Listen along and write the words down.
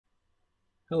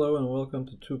Hello and welcome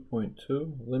to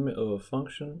 2.2, Limit of a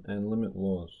Function and Limit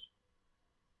Laws.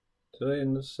 Today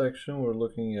in this section we're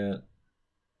looking at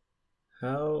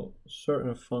how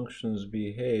certain functions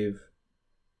behave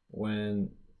when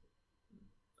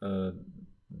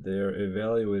they're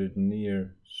evaluated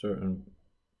near certain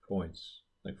points.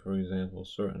 Like for example,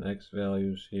 certain x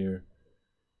values here.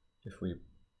 If we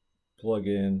plug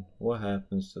in, what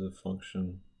happens to the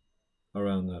function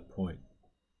around that point?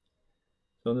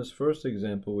 So in this first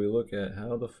example, we look at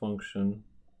how the function,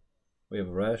 we have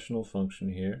a rational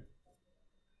function here,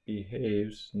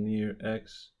 behaves near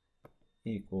x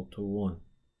equal to 1.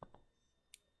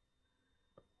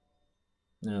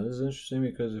 Now this is interesting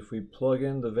because if we plug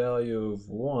in the value of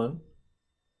 1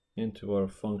 into our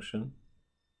function,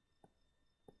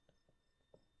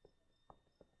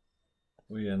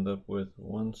 we end up with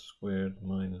 1 squared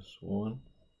minus 1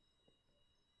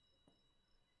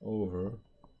 over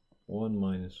 1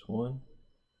 minus 1.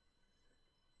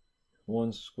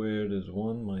 1 squared is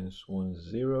 1, minus 1 is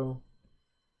 0.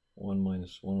 1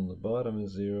 minus 1 on the bottom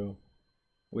is 0.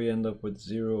 We end up with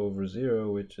 0 over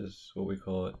 0, which is what we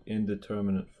call an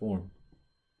indeterminate form.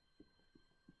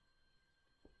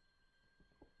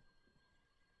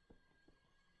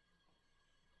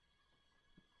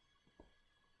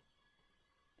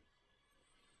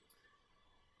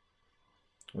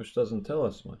 Which doesn't tell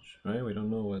us much, right? We don't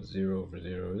know what 0 over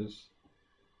 0 is.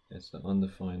 It's an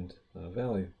undefined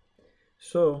value.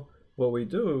 So what we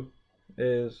do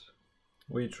is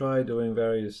we try doing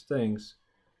various things.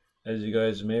 As you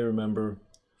guys may remember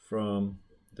from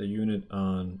the unit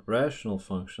on rational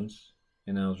functions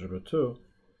in Algebra 2,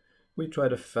 we try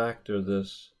to factor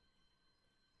this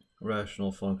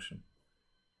rational function.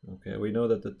 Okay, we know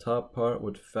that the top part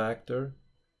would factor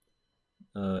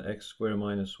x squared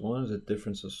minus 1 is a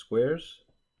difference of squares.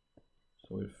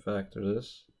 So we factor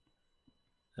this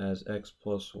as x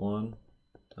plus 1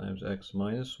 times x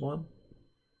minus 1.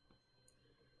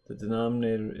 The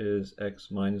denominator is x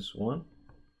minus 1.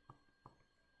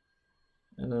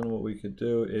 And then what we could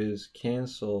do is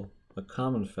cancel a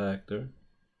common factor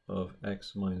of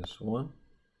x minus 1.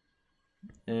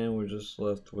 And we're just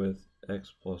left with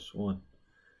x plus 1.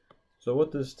 So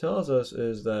what this tells us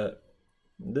is that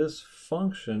this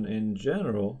function in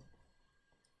general,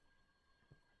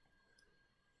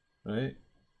 right,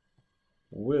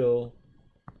 will,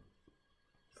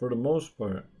 for the most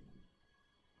part,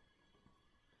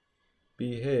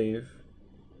 behave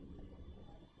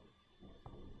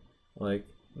like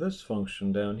this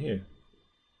function down here.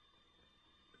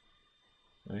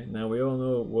 Right? Now we all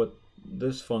know what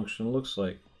this function looks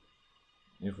like.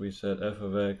 If we set f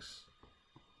of x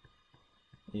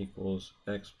equals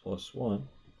x plus 1,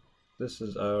 this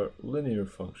is our linear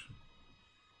function.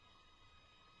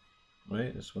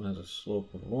 Right? This one has a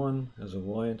slope of 1, has a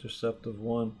y-intercept of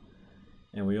 1,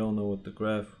 and we all know what the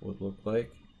graph would look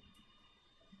like.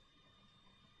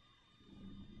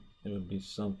 It would be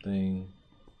something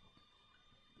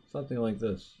like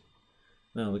this.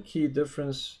 Now the key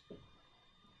difference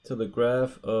to the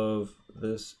graph of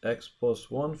this x plus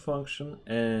 1 function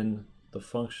and the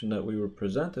function that we were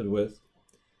presented with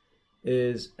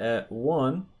is at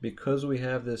 1, because we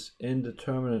have this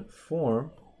indeterminate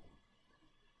form.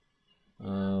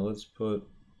 Let's put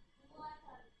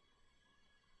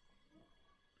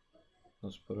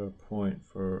our point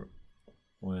for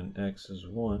when x is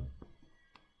 1.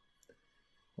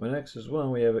 When x is 1,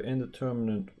 we have an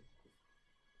indeterminate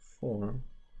form.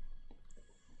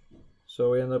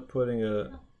 So we end up putting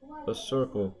a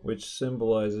circle which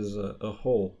symbolizes a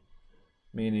hole,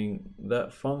 meaning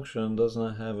that function does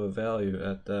not have a value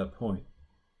at that point.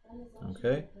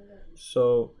 Okay?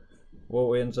 So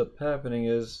what ends up happening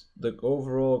is the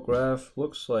overall graph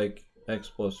looks like x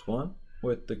plus 1,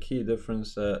 with the key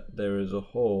difference that there is a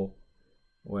hole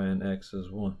when x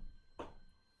is 1.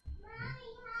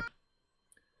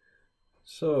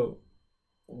 So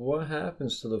what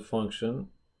happens to the function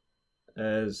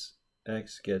as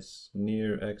x gets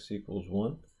near x equals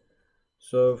 1?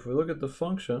 So if we look at the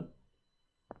function,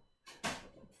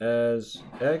 as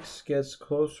x gets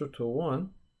closer to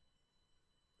 1,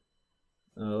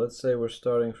 let's say we're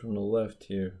starting from the left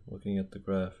here, looking at the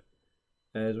graph.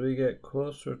 As we get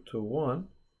closer to 1,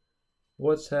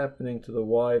 what's happening to the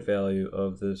y value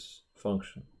of this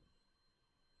function?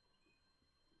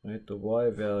 Right, the y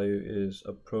value is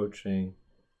approaching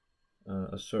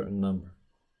a certain number.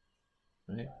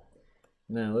 Right?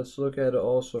 Now let's look at it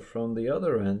also from the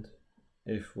other end.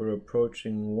 If we're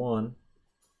approaching 1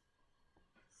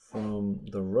 from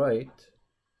the right,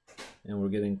 and we're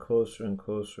getting closer and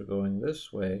closer going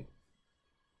this way,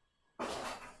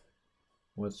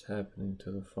 what's happening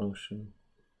to the function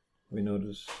we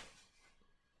notice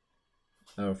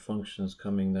our function is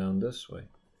coming down this way.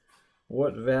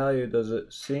 What value does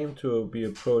it seem to be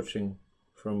approaching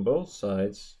from both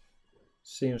sides?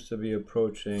 Seems to be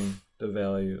approaching the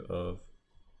value of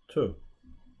 2.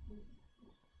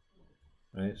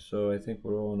 Right, so I think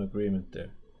we're all in agreement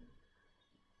there.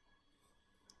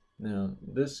 Now,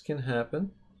 this can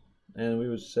happen, and we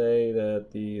would say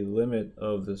that the limit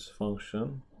of this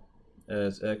function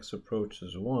as x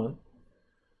approaches 1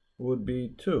 would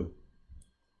be 2,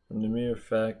 from the mere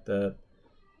fact that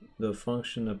the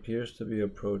function appears to be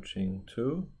approaching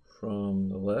 2 from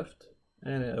the left,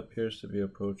 and it appears to be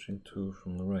approaching 2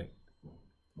 from the right.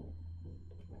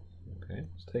 Okay,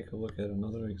 let's take a look at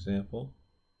another example.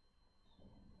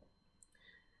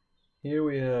 Here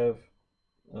we have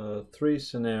 3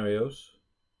 scenarios,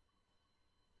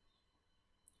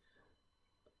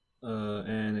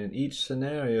 and in each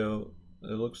scenario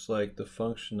it looks like the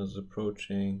function is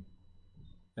approaching,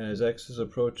 as x is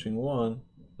approaching 1,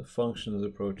 the function is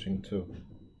approaching 2.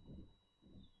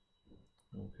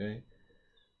 Okay,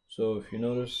 so if you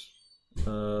notice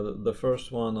the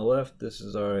first one on the left, this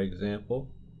is our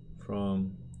example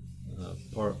from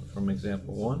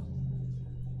example 1.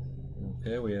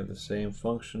 Okay, we have the same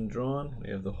function drawn. We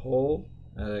have the whole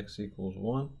at x equals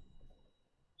 1.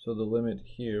 So the limit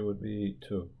here would be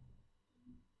 2.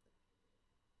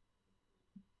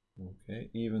 Okay,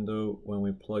 even though when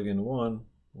we plug in 1,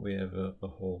 we have a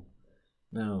whole.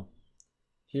 Now,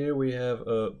 here we have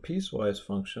a piecewise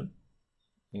function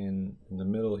in the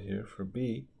middle here for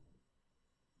b.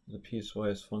 The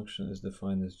piecewise function is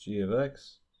defined as g of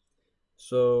x.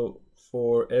 So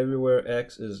for everywhere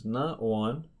x is not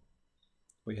 1,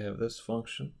 we have this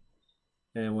function,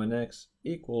 and when x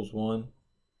equals 1,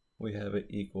 we have it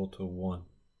equal to 1.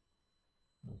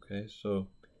 Okay, so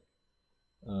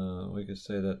we could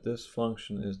say that this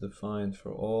function is defined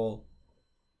for all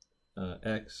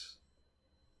x,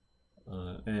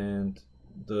 and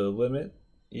the limit,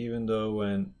 even though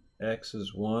when x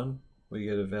is 1, we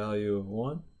get a value of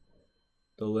 1,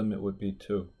 the limit would be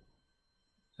 2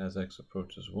 as x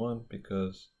approaches 1,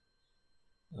 because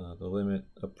the limit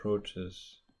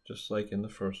approaches, just like in the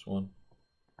first one,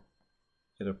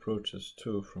 it approaches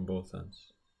 2 from both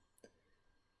ends.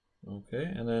 Okay,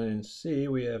 and then in C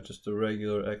we have just a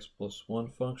regular x plus 1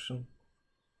 function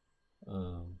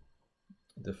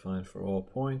defined for all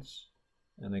points,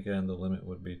 and again the limit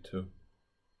would be 2.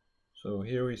 So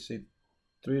here we see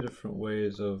 3 different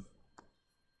ways of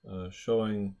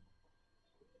showing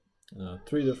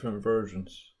 3 different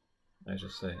versions, I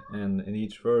should say, and in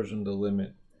each version the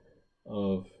limit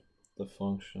of the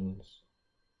functions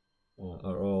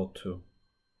are all 2.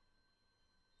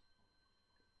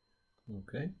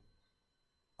 Okay,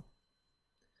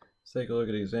 let's take a look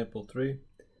at example 3.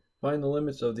 Find the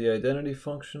limits of the identity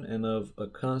function and of a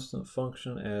constant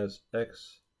function as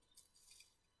x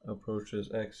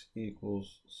approaches x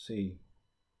equals c.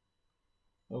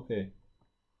 Okay,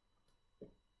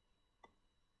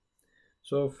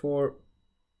 so for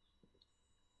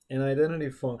an identity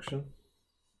function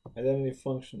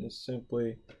is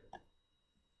simply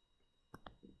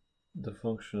the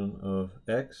function of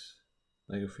x,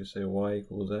 like if we say y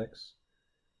equals x.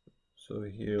 So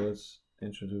here let's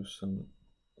introduce some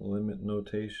limit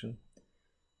notation.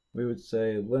 We would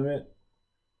say limit,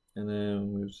 and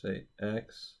then we would say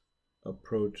x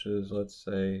approaches, let's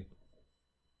say,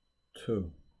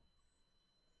 2.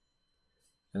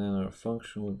 And then our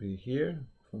function would be here,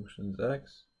 function is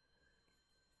x.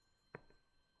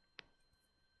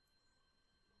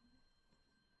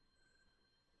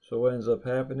 So what ends up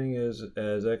happening is,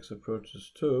 as x approaches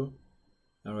 2,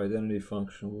 our identity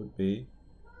function would be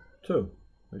 2.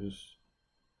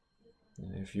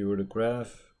 If you were to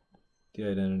graph the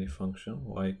identity function,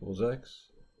 y equals x,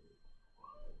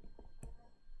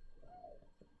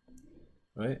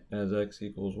 right? As x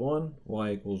equals 1,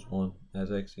 y equals 1.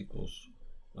 As x equals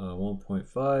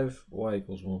 1.5, y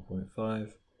equals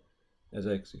 1.5. As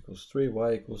x equals 3,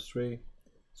 y equals 3.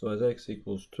 So as x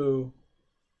equals 2,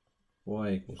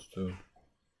 y equals 2.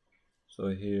 So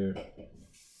here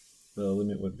the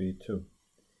limit would be 2.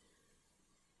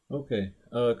 Okay,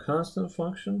 constant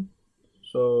function.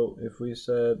 So if we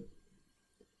said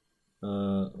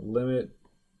limit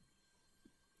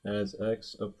as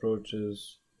x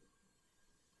approaches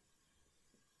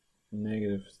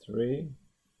 -3,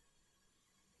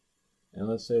 and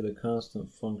let's say the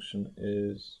constant function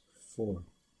is 4.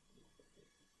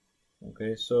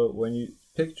 Okay, so when you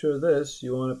picture this,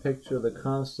 you want to picture the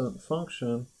constant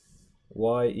function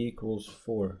y equals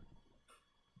 4.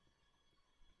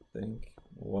 Think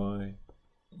y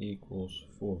equals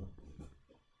 4.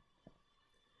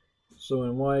 So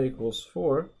in y equals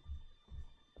 4,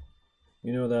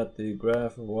 you know that the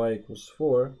graph of y equals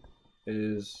 4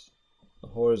 is a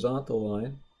horizontal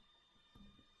line,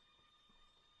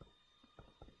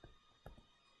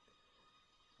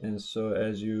 and so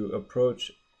as you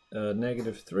approach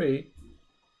 -3,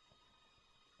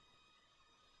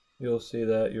 you'll see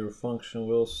that your function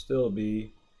will still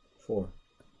be 4.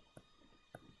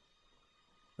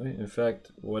 Right? In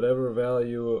fact, whatever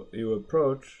value you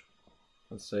approach,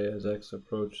 let's say as x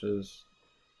approaches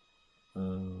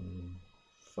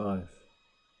 5.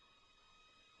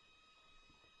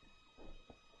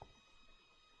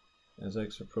 As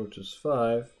x approaches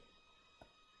 5,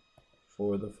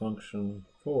 for the function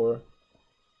 4,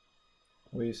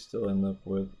 we still end up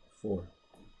with 4.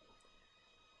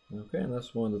 Okay, and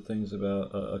that's one of the things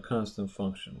about a constant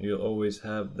function. You'll always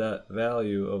have that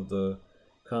value of the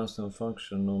constant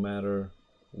function no matter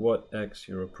what x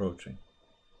you're approaching.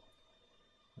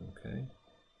 Okay.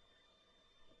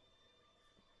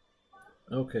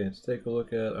 Okay, let's take a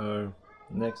look at our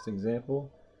next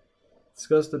example.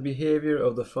 Discuss the behavior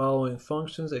of the following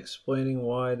functions, explaining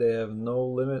why they have no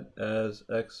limit as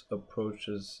x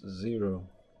approaches 0.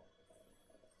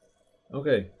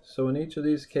 Okay, so in each of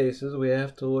these cases we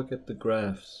have to look at the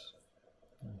graphs.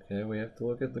 Okay, we have to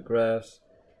look at the graphs,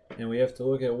 and we have to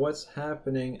look at what's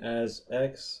happening as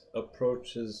x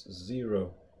approaches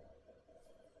 0.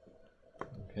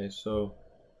 Okay, so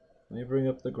let me bring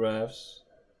up the graphs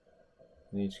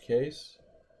in each case.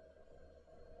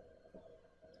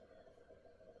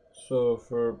 So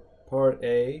for part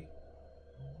A,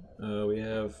 we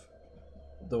have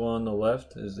the one on the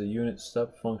left is the unit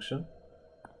step function.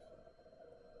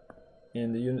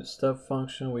 In the unit step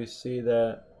function, we see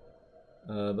that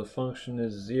the function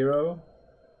is 0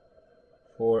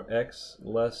 for x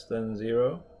less than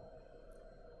 0,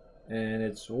 and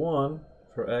it's 1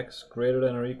 for x greater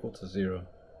than or equal to 0.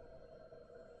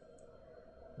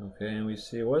 Okay, and we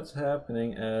see what's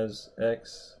happening as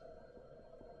x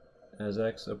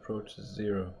approaches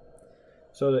 0.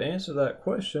 So to answer that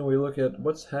question, we look at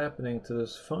what's happening to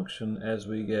this function as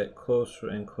we get closer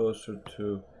and closer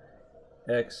to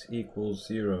x equals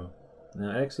 0.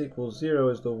 Now x equals 0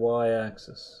 is the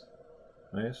y-axis,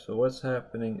 right? So what's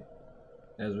happening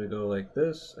as we go like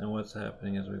this, and what's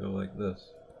happening as we go like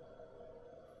this?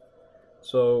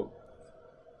 So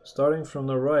starting from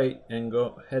the right and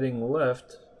heading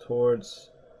left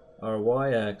towards our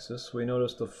y-axis, we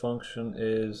notice the function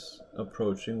is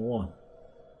approaching 1.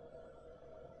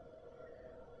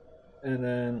 And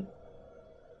then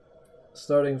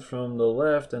starting from the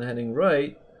left and heading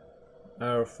right,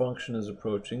 our function is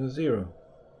approaching 0.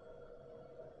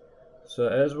 So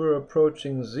as we're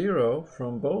approaching 0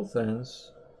 from both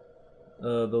ends,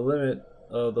 the limit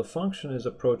of the function is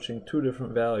approaching two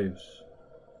different values.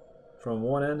 From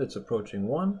one end it's approaching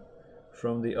 1,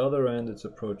 from the other end it's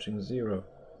approaching 0.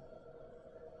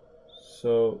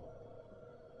 So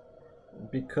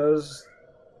because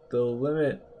the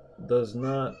limit does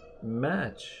not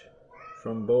match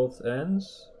from both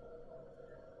ends,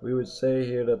 we would say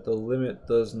here that the limit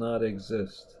does not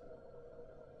exist.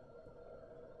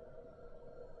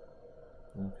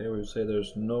 Okay, we would say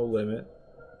there's no limit.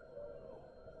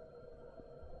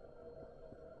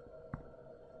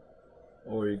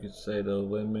 Or you could say the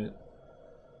limit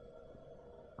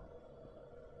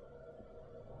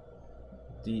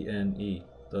DNE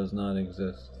does not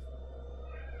exist.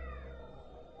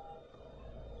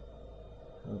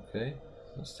 Okay,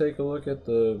 let's take a look at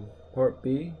the part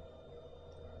B.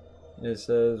 It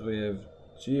says we have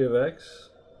g of x,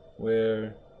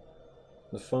 where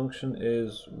the function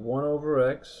is 1 over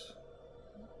x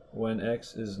when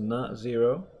x is not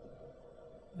 0,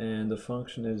 and the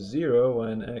function is 0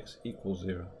 when x equals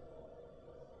 0.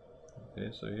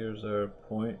 Okay, so here's our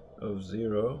point of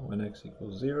 0 when x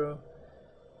equals 0,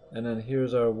 and then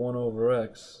here's our 1 over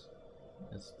x.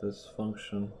 It's this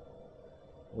function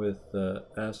with the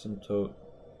asymptote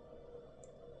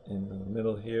in the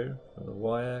middle here for the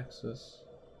y-axis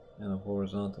and a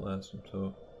horizontal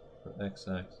asymptote for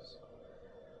x-axis.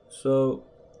 So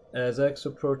as x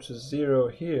approaches 0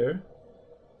 here,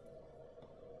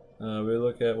 we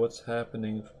look at what's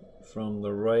happening from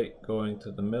the right going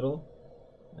to the middle,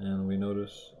 and we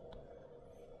notice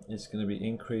it's going to be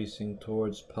increasing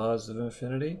towards positive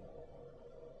infinity.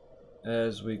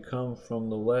 As we come from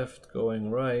the left going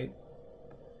right,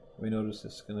 we notice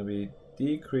it's going to be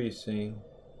decreasing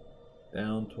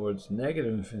down towards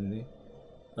negative infinity.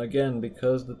 Again,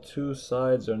 because the two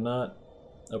sides are not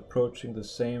approaching the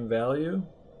same value,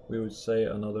 we would say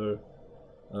another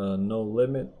no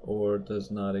limit or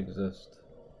does not exist.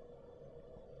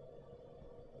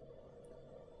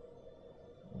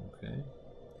 Okay,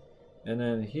 and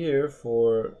then here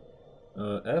for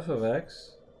f of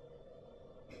x,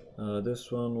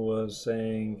 this one was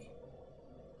saying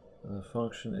the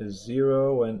function is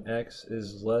 0 when x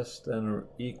is less than or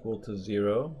equal to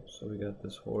 0. So we got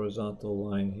this horizontal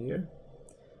line here.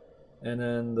 And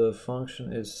then the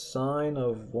function is sine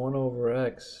of 1 over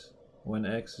x when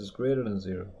x is greater than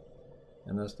 0.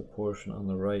 And that's the portion on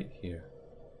the right here.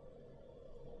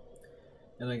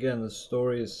 And again, the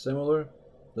story is similar.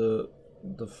 The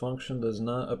function does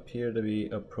not appear to be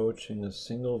approaching a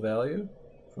single value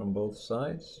from both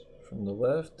sides. From the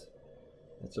left,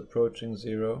 it's approaching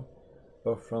 0,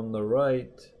 but from the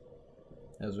right,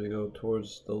 as we go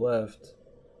towards the left,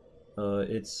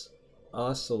 it's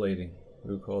oscillating.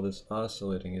 We would call this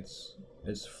oscillating.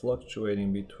 It's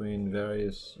fluctuating between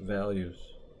various values.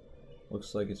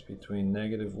 Looks like it's between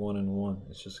 -1 and 1.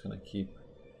 It's just going to keep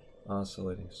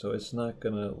oscillating. So it's not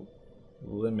going to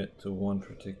limit to one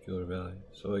particular value.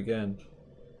 So again,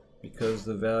 because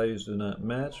the values do not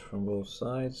match from both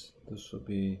sides, this will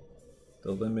be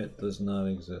the limit does not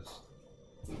exist.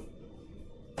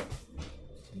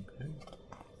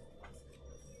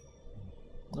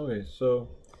 Okay, so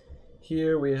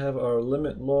here we have our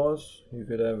limit laws. You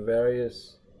could have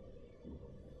various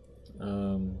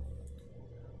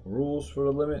rules for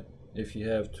the limit. If you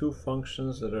have two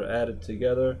functions that are added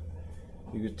together,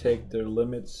 you could take their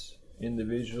limits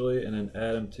individually and then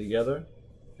add them together,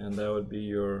 and that would be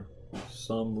your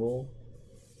sum rule.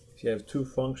 If you have two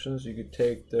functions, you could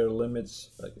take their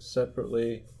limits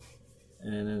separately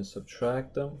and then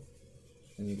subtract them,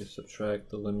 and you could subtract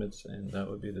the limits, and that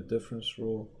would be the difference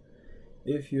rule.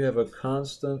 If you have a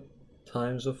constant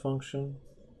times a function,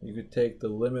 you could take the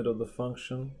limit of the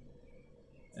function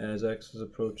as x is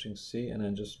approaching c and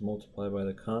then just multiply by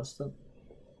the constant.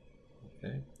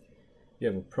 Okay. You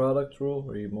have a product rule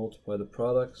where you multiply the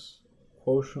products,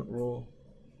 quotient rule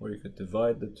where you could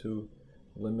divide the two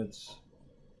limits,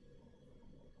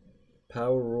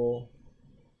 power rule,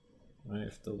 right?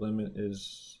 If the limit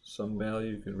is some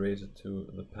value, you could raise it to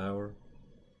the power,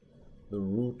 the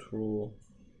root rule.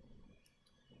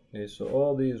 Okay, so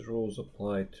all these rules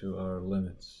apply to our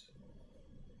limits.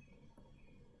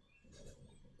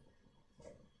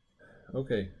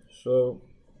 Okay, so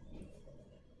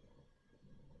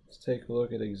let's take a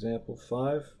look at example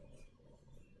 5.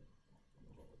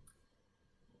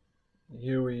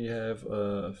 Here we have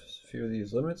a few of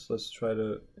these limits. Let's try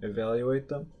to evaluate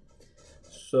them.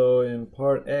 So in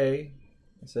part A,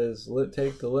 it says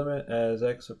take the limit as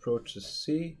x approaches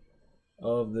c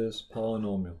of this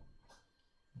polynomial.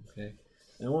 Okay,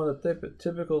 and one of the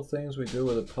typical things we do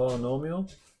with a polynomial,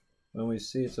 when we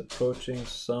see it's approaching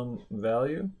some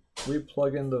value, we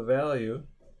plug in the value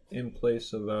in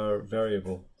place of our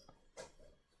variable.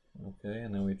 Okay,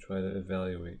 and then we try to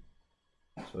evaluate.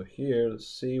 So here the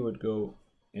c would go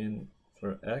in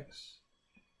for x.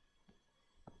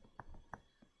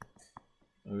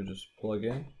 We would just plug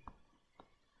in.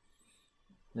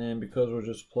 And because we're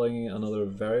just plugging in another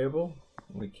variable,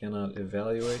 we cannot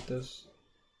evaluate this.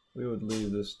 We would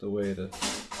leave this the way it is.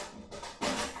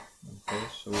 Okay,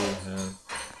 so we'll have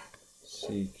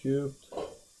c cubed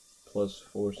plus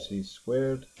 4c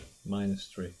squared minus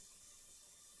 3.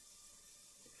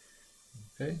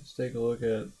 Okay, let's take a look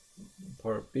at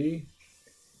part B.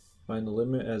 Find the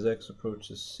limit as x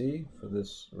approaches c for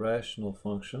this rational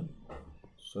function.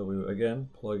 So we again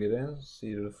plug it in,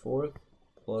 c to the 4th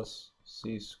plus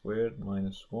c squared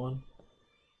minus 1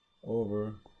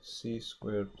 over c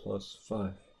squared plus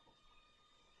 5.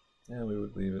 And we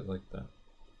would leave it like that.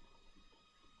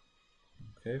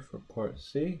 Okay, for part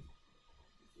C,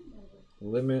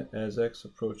 limit as x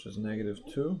approaches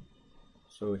 -2.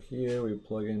 So here we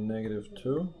plug in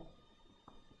 -2.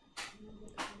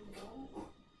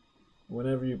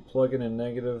 Whenever you plug in a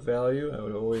negative value, I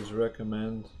would always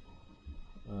recommend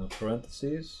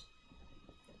parentheses.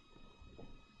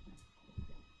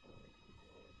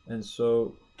 And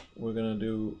so we're going to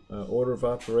do order of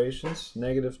operations.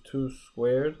 -2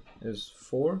 squared is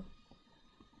 4.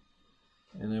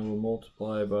 And then we'll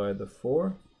multiply by the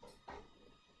 4.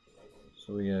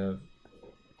 So we have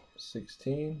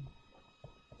 16.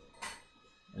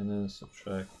 And then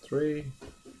subtract 3.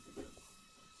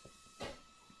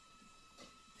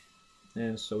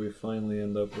 And so we finally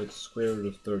end up with square root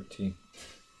of 13.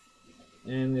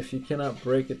 And if you cannot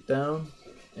break it down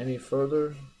any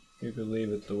further, you could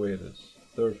leave it the way it is.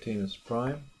 13 is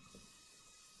prime.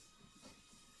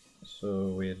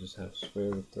 So we just have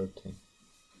square root of 13.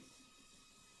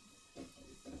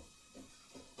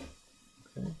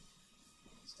 Okay.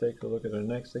 Let's take a look at our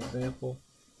next example.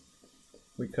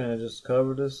 We kind of just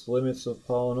covered this. Limits of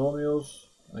polynomials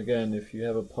again, if you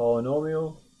have a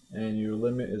polynomial and your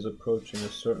limit is approaching a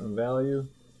certain value,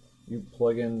 you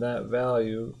plug in that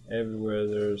value everywhere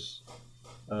there's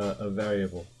a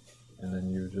variable, and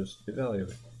then you just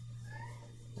evaluate.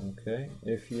 Okay,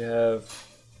 if you have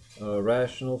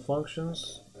rational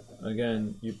functions,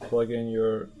 again, you plug in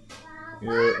your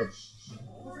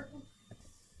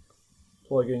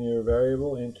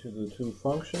variable into the two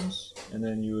functions, and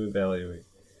then you evaluate.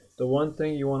 The one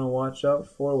thing you want to watch out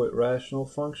for with rational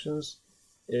functions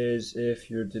is if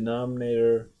your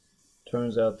denominator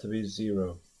turns out to be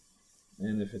 0.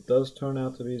 And if it does turn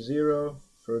out to be 0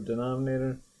 for a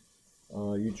denominator,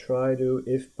 you try to,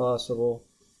 if possible,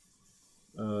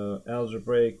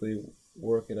 algebraically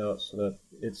work it out so that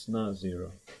it's not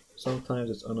 0. Sometimes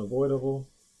it's unavoidable,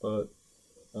 but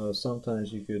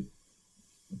sometimes you could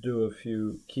do a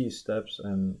few key steps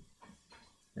and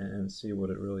see what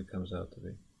it really comes out to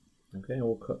be. Okay, and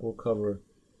we'll cover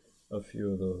a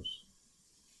few of those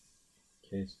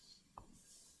cases.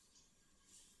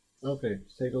 Okay,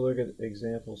 let's take a look at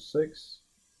example 6.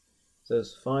 It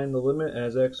says find the limit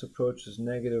as x approaches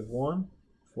 -1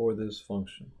 for this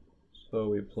function. So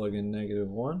we plug in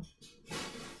 -1.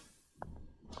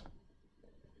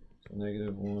 So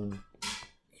 -1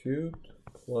 cubed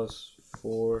plus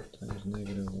 4 times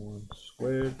 -1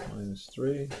 squared minus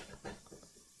 3.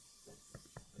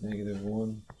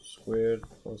 -1 squared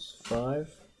plus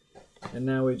 5. And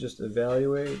now we just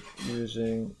evaluate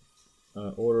using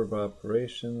order of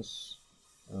operations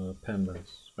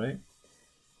PEMDAS, right?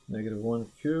 -1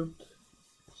 cubed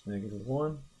is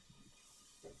 -1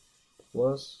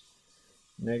 plus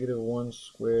 -1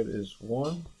 squared is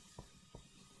 1.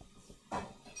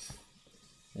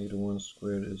 -1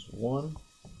 squared is 1.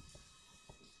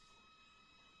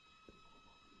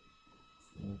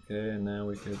 Okay, and now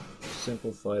we could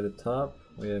simplify the top.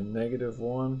 We have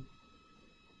 -1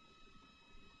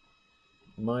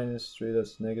 minus 3,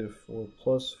 that's -4,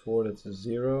 plus 4, that's a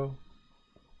 0.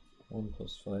 1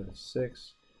 plus 5 is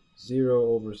 6. 0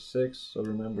 over 6, so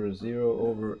remember 0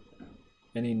 over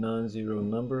any non-zero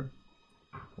number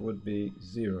would be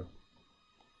 0.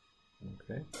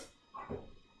 Okay,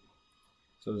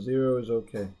 so 0 is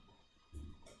okay.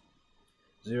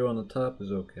 0 on the top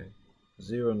is okay.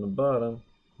 0 on the bottom,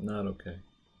 not okay.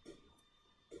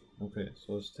 Okay,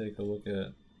 so let's take a look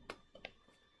at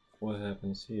what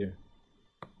happens here.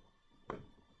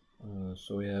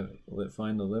 So we have,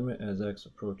 find the limit as x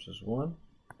approaches 1.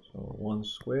 So 1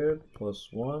 squared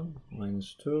plus 1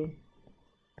 minus 2.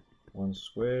 1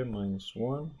 squared minus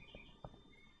 1.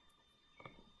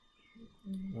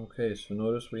 Okay, so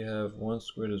notice we have 1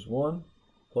 squared is 1,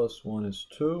 plus 1 is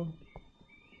 2.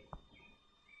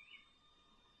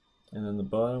 And then the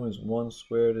bottom is 1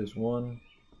 squared is 1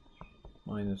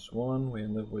 minus 1. We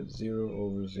end up with 0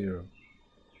 over 0.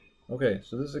 Okay,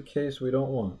 so this is a case we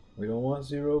don't want. We don't want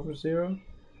 0 over 0,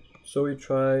 so we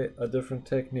try a different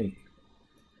technique.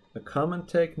 A common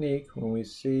technique when we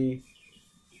see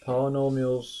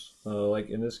polynomials, like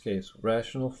in this case,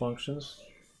 rational functions,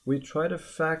 we try to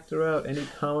factor out any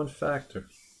common factor.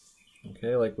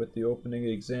 Okay, like with the opening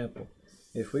example.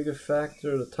 If we could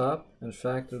factor the top and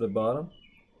factor the bottom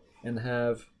and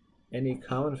have any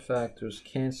common factors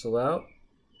cancel out,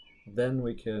 then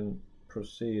we can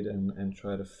proceed and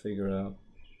try to figure out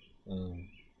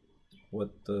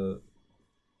what the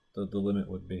limit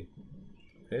would be.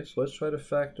 Okay, so let's try to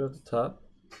factor at the top.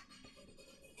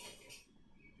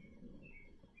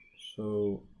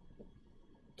 So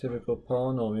typical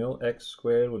polynomial, x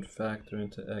squared would factor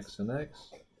into x and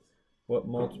x. What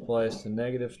multiplies to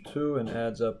 -2 and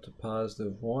adds up to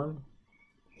 +1?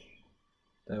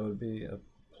 That would be a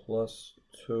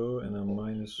 +2 and a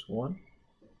 -1.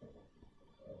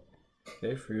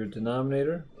 Okay, for your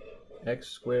denominator, x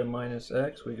squared minus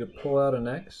x, we could pull out an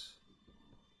x.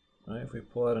 Right, if we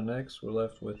pull out an x, we're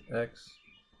left with x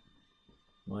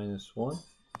minus 1.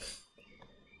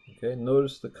 Okay,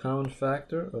 notice the common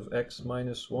factor of x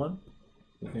minus 1.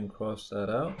 We can cross that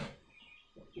out.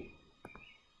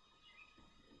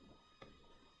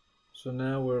 So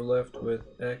now we're left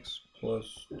with x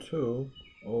plus 2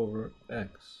 over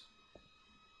x.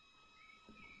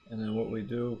 And then what we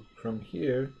do from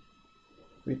here,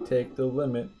 we take the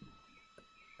limit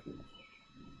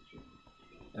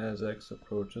as x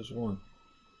approaches 1.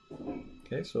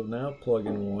 Okay, so now plug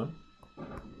in 1.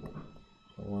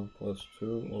 So 1 plus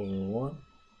 2 over 1,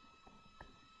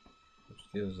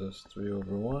 which gives us 3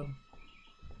 over 1,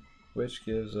 which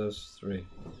gives us 3.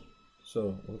 So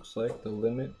it looks like the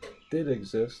limit did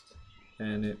exist,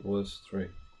 and it was 3.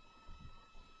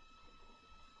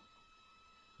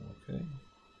 Okay.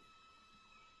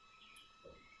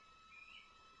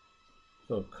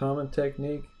 So common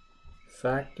technique,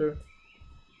 factor,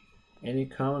 any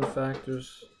common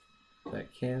factors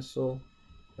that cancel,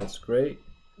 that's great,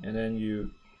 and then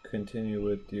you continue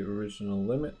with the original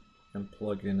limit and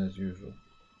plug in as usual.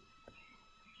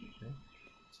 Okay.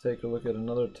 Let's take a look at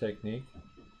another technique.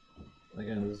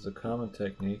 Again, this is a common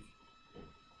technique.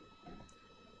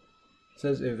 It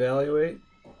says evaluate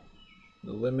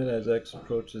the limit as x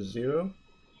approaches 0.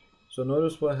 So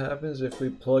notice what happens if we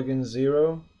plug in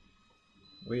 0.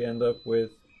 We end up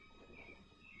with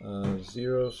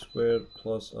 0 squared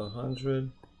plus 100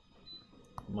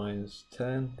 minus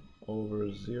 10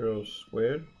 over 0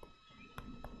 squared.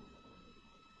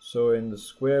 So in the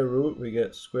square root we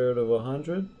get square root of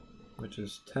 100, which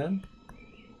is 10.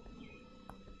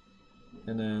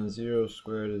 And then 0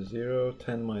 squared is 0,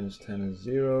 10 minus 10 is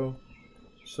 0.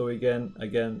 So again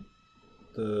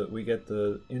we get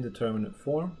the indeterminate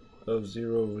form of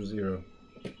 0 over 0.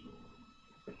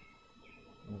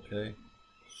 Okay,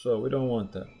 so we don't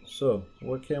want that. So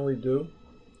what can we do?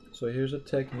 So here's a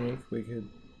technique we could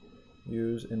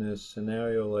use in a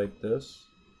scenario like this.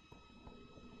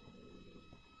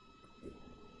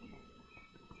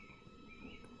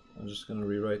 I'm just going to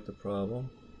rewrite the problem.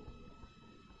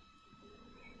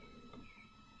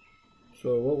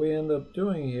 So what we end up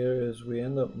doing here is we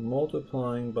end up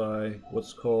multiplying by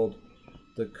what's called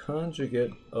the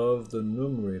conjugate of the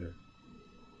numerator.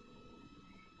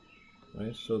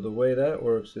 Right? So the way that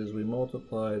works is we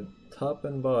multiply top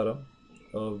and bottom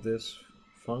of this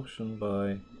function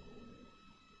by,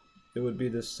 it would be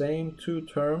the same two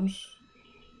terms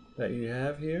that you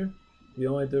have here. The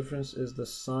only difference is the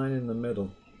sign in the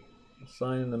middle. The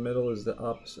sign in the middle is the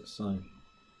opposite sign.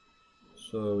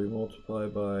 So we multiply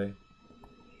by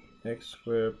x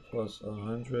squared plus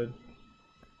 100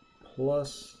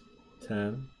 plus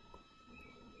 10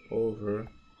 over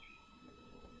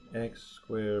x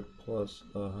squared plus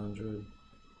 100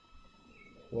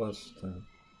 plus 10.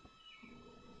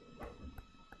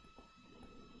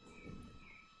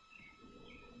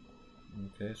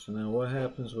 Okay, so now what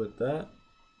happens with that?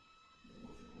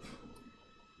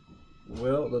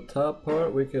 Well, the top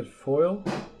part we could FOIL,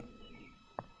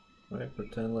 right?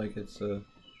 Pretend like it's two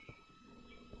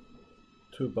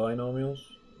binomials.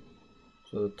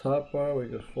 So the top part we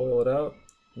could FOIL it out.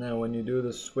 Now when you do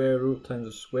the square root times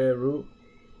the square root,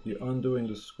 you're undoing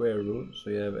the square root, so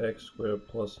you have x squared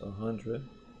plus 100.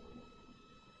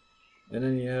 And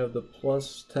then you have the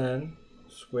plus 10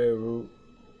 square root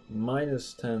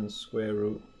minus 10 square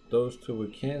root. Those two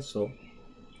would cancel.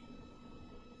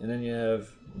 And then you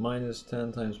have minus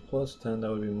 10 times plus 10,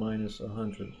 that would be minus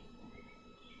 100.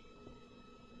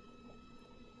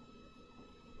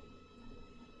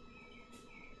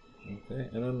 Okay,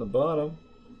 and on the bottom,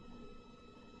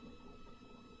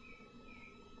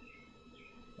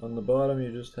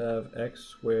 you just have x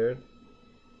squared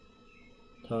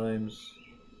times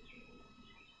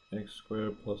x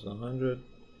squared plus 100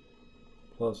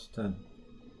 plus 10.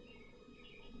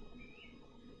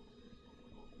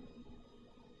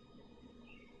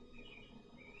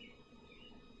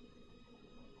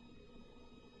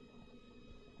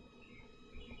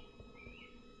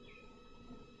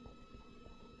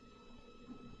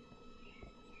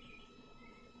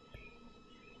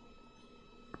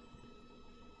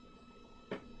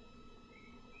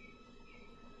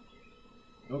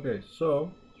 Okay,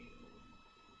 so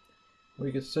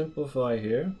we could simplify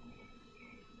here.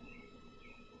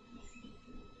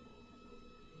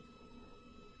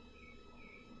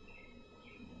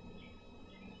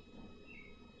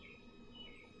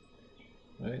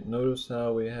 Right, notice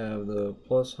how we have the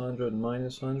plus 100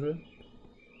 minus 100.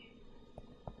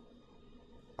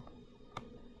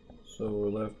 So we're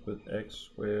left with x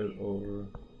squared over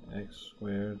x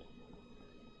squared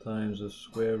times the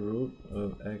square root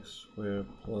of x squared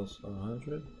plus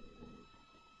 100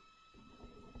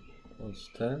 plus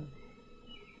 10.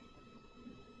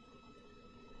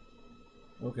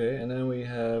 Okay, and then we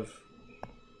have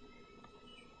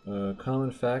a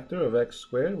common factor of x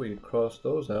squared. We cross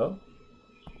those out.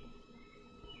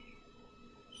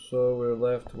 So we're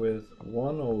left with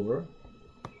 1 over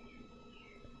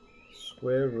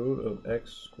square root of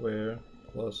x squared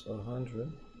plus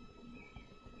 100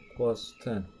 plus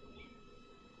 10.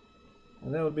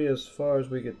 And that would be as far as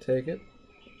we could take it.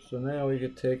 So now we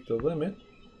could take the limit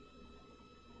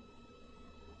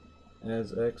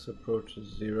as x approaches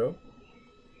 0,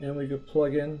 and we could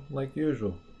plug in like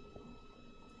usual.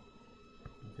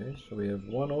 Okay, so we have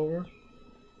 1 over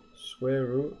square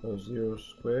root of 0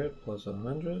 squared plus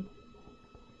 100,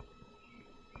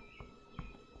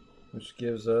 which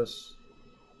gives us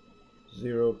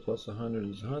 0 plus 100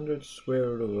 is 100, square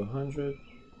root of 100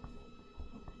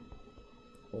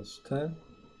 plus 10.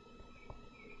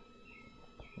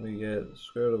 We get the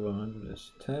square root of 100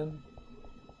 is 10.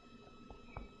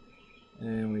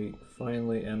 And we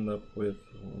finally end up with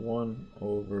 1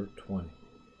 over 20.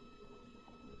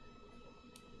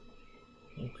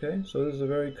 Okay, so this is a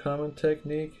very common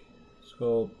technique. It's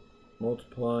called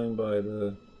multiplying by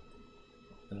the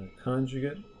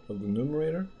conjugate of the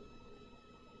numerator.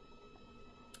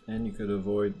 And you could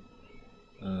avoid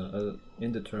an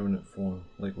indeterminate form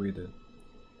like we did.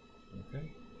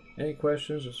 Okay. Any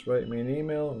questions, just write me an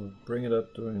email or bring it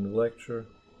up during the lecture.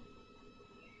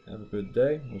 Have a good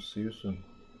day. We'll see you soon.